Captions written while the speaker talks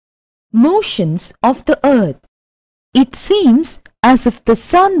Motions of the earth. It seems as if the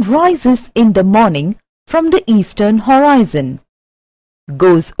sun rises in the morning from the eastern horizon,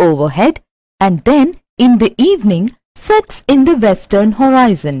 goes overhead, and then in the evening sets in the western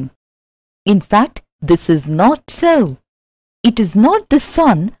horizon. In fact, this is not so. It is not the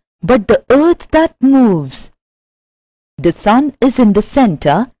sun but the earth that moves. The sun is in the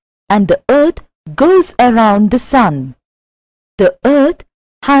center and the earth goes around the sun. The earth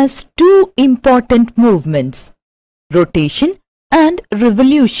has two important movements, rotation and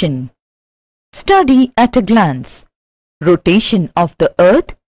revolution. Study at a glance. Rotation of the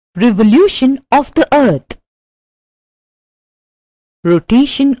earth, revolution of the earth.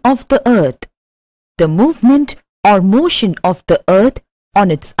 Rotation of the earth. The movement or motion of the earth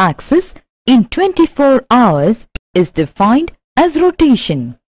on its axis in 24 hours is defined as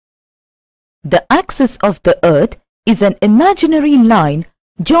rotation. The axis of the earth is an imaginary line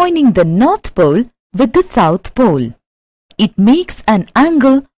joining the North Pole with the South Pole. It makes an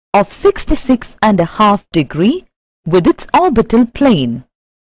angle of 66.5 degrees with its orbital plane.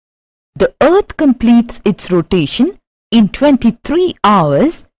 The earth completes its rotation in 23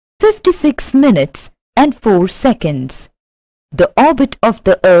 hours, 56 minutes and 4 seconds. The orbit of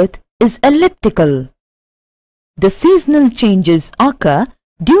the earth is elliptical. The seasonal changes occur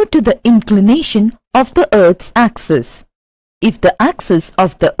due to the inclination of the earth's axis. If the axis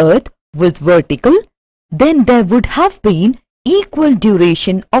of the earth was vertical, then there would have been equal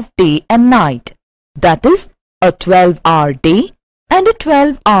duration of day and night, that is, a 12-hour day and a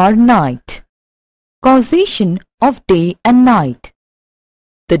 12-hour night. Causation of day and night.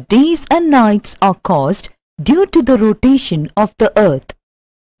 The days and nights are caused due to the rotation of the earth.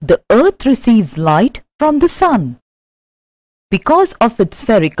 The earth receives light from the sun. Because of its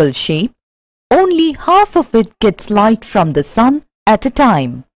spherical shape, only half of it gets light from the sun at a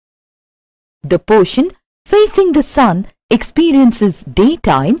time. The portion facing the sun experiences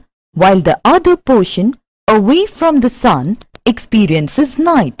daytime, while the other portion away from the sun experiences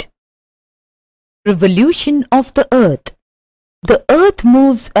night. Revolution of the earth. The earth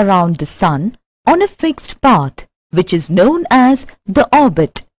moves around the sun on a fixed path, which is known as the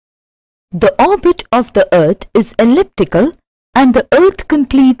orbit. The orbit of the earth is elliptical and the earth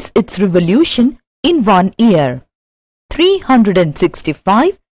completes its revolution in 1 year,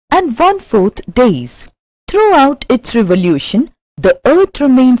 365 1/4 days. Throughout its revolution, the earth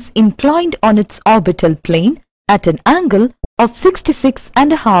remains inclined on its orbital plane at an angle of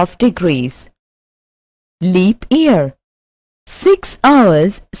 66.5 degrees. Leap year. 6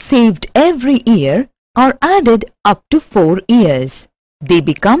 hours saved every year are added up to 4 years. They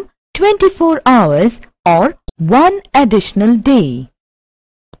become 24 hours or 1 additional day.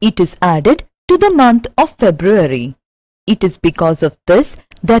 It is added to the month of February. It is because of this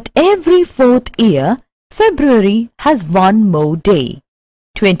that every 4th year, February has 1 more day,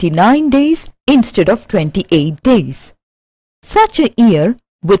 29 days instead of 28 days. Such a year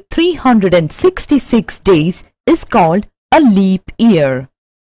with 366 days is called a leap year.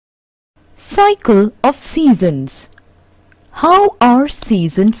 Cycle of seasons. How are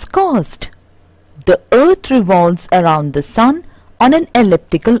seasons caused? The earth revolves around the sun on an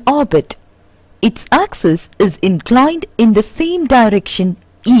elliptical orbit. Its axis is inclined in the same direction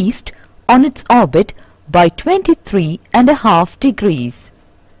east on its orbit by 23.5 degrees.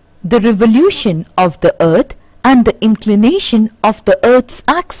 The revolution of the earth and the inclination of the earth's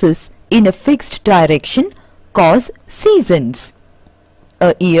axis in a fixed direction cause seasons.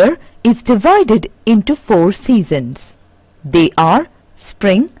 A year is divided into 4 seasons. They are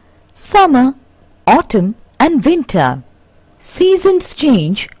spring, summer, autumn and winter. Seasons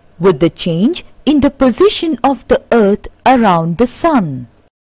change with the change in the position of the earth around the sun.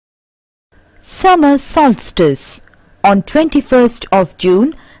 Summer solstice. On 21st of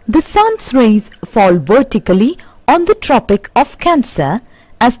June, the sun's rays fall vertically on the Tropic of Cancer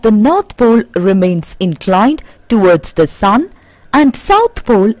as the North Pole remains inclined towards the sun and South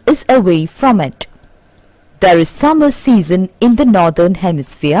Pole is away from it. There is summer season in the northern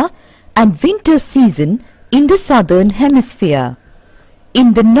hemisphere and winter season in the southern hemisphere.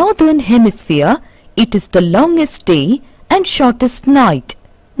 In the northern hemisphere, it is the longest day and shortest night,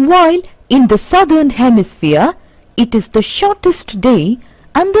 while in the southern hemisphere, it is the shortest day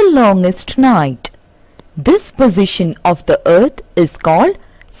and the longest night. This position of the earth is called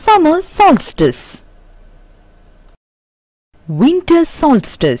summer solstice. Winter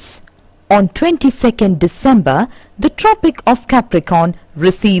solstice. On 22nd December, the Tropic of Capricorn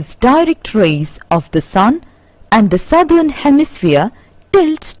receives direct rays of the sun and the southern hemisphere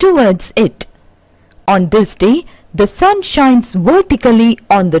tilts towards it. On this day, The sun shines vertically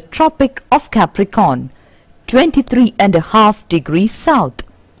on the Tropic of Capricorn, 23.5 degrees south.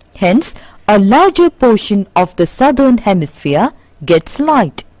 Hence, a larger portion of the southern hemisphere gets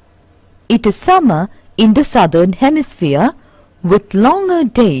light. It is summer in the southern hemisphere with longer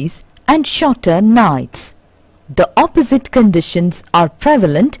days and shorter nights. The opposite conditions are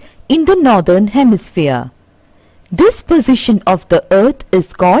prevalent in the northern hemisphere. This position of the earth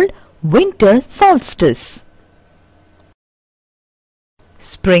is called winter solstice.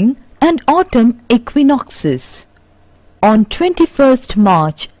 Spring and autumn equinoxes. On 21st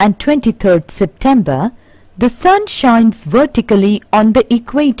March and 23rd September, the sun shines vertically on the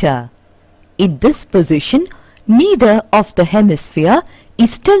equator. In this position, neither of the hemisphere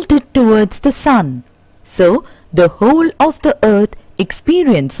is tilted towards the sun, so the whole of the earth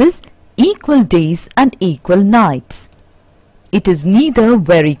experiences equal days and equal nights. It is neither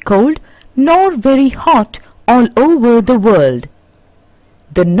very cold nor very hot all over the world.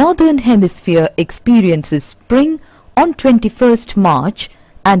 The northern hemisphere experiences spring on 21st March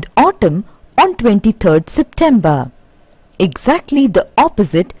and autumn on 23rd September. Exactly the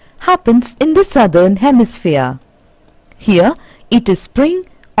opposite happens in the southern hemisphere. Here it is spring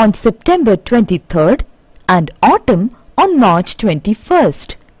on September 23rd and autumn on March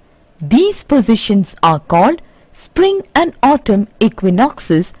 21st. These positions are called spring and autumn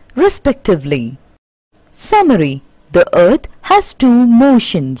equinoxes respectively. Summary: the earth has two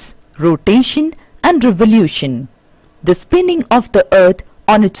motions, rotation and revolution. The spinning of the earth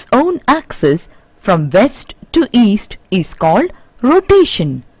on its own axis from west to east is called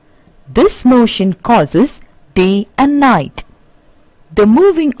rotation. This motion causes day and night. The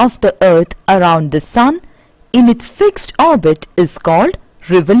moving of the earth around the sun in its fixed orbit is called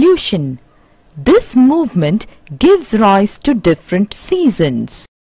revolution. This movement gives rise to different seasons.